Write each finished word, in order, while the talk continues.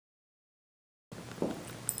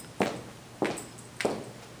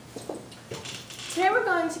Today we're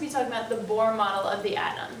going to be talking about the Bohr model of the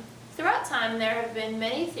atom. Throughout time, there have been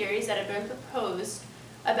many theories that have been proposed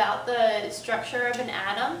about the structure of an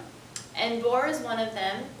atom, and Bohr is one of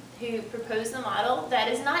them who proposed the model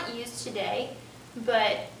that is not used today,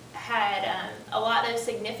 but had a lot of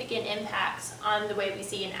significant impacts on the way we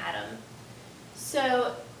see an atom.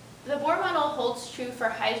 So the Bohr model holds true for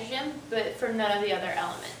hydrogen, but for none of the other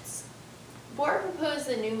elements. Bohr proposed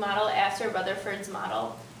the new model after Rutherford's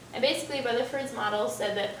model. And basically, Rutherford's model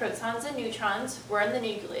said that protons and neutrons were in the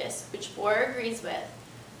nucleus, which Bohr agrees with.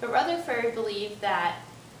 But Rutherford believed that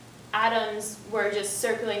atoms were just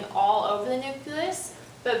circling all over the nucleus,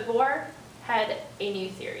 but Bohr had a new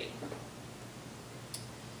theory.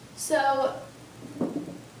 So,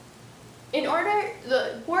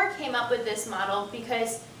 Bohr came up with this model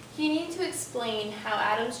because he needed to explain how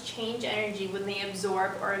atoms change energy when they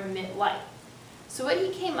absorb or emit light. So what he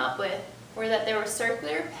came up with were that there were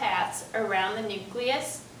circular paths around the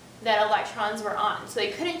nucleus that electrons were on. So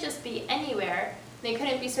they couldn't just be anywhere. They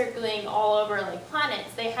couldn't be circling all over like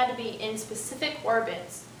planets. They had to be in specific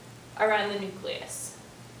orbits around the nucleus.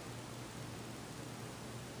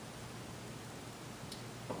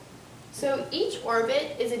 So each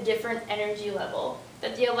orbit is a different energy level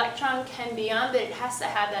that the electron can be on, but it has to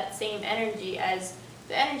have that same energy as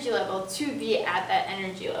the energy level to be at that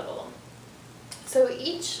energy level. So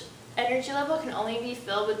each energy level can only be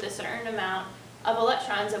filled with a certain amount of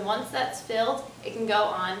electrons, and once that's filled, it can go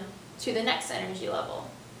on to the next energy level.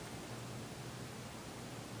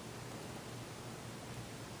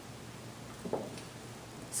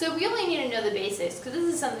 So we only need to know the basics, because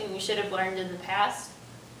this is something we should have learned in the past.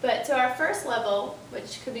 But so our first level,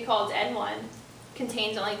 which could be called N1,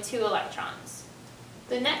 contains only 2 electrons.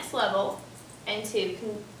 The next level, N2,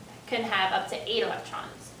 can have up to 8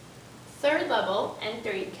 electrons. Third level,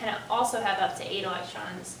 N3, can also have up to 8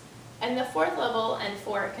 electrons. And the fourth level,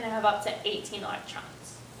 N4, can have up to 18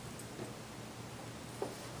 electrons.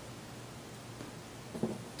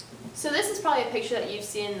 So this is probably a picture that you've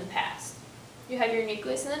seen in the past. You have your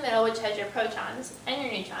nucleus in the middle, which has your protons and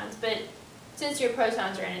your neutrons, but since your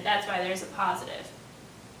protons are in it, that's why there's a positive.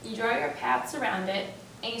 You draw your paths around it,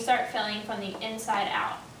 and you start filling from the inside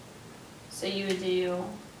out. So you would do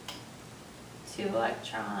 2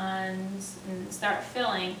 electrons and start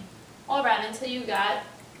filling all around until you got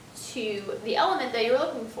to the element that you were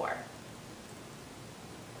looking for.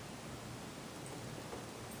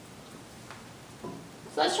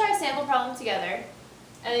 So let's try a sample problem together,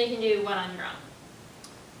 and then you can do one on your own.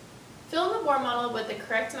 Fill in the Bohr model with the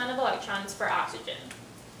correct amount of electrons for oxygen.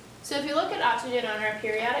 So if you look at oxygen on our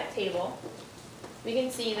periodic table, we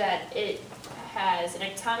can see that it has an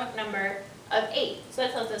atomic number of 8. So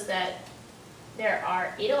that tells us that there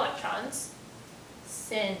are 8 electrons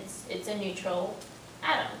since it's a neutral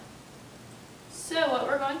atom. So what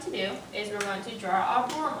we're going to do is we're going to draw our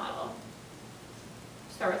Bohr model.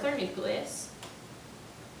 Start with our nucleus.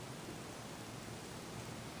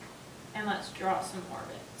 And let's draw some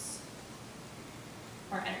orbits,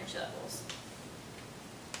 or energy levels.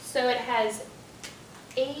 So it has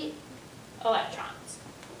 8 electrons.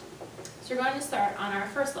 So we're going to start on our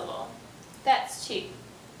first level. That's 2.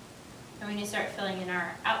 And we need to start filling in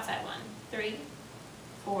our outside one. 3,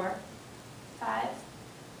 4, 5,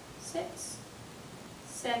 6,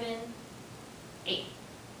 7, 8.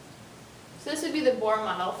 So this would be the Bohr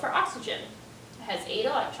model for oxygen. It has 8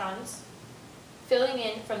 electrons filling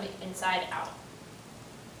in from the inside out.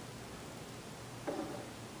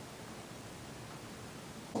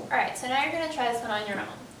 Alright, so now you're going to try this one on your own.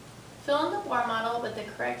 Fill in the Bohr model with the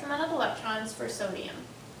correct amount of electrons for sodium.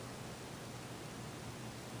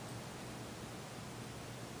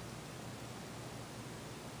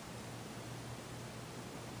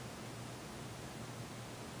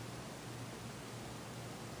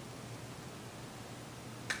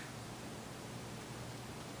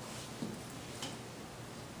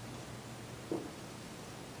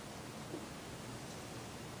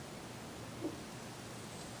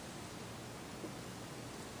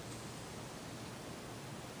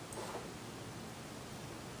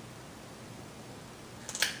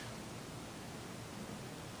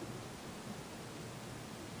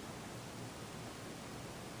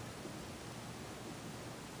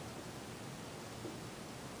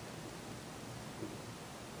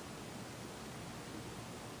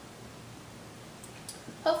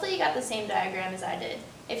 Hopefully you got the same diagram as I did.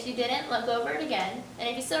 If you didn't, look over it again, and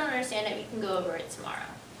if you still don't understand it, we can go over it tomorrow.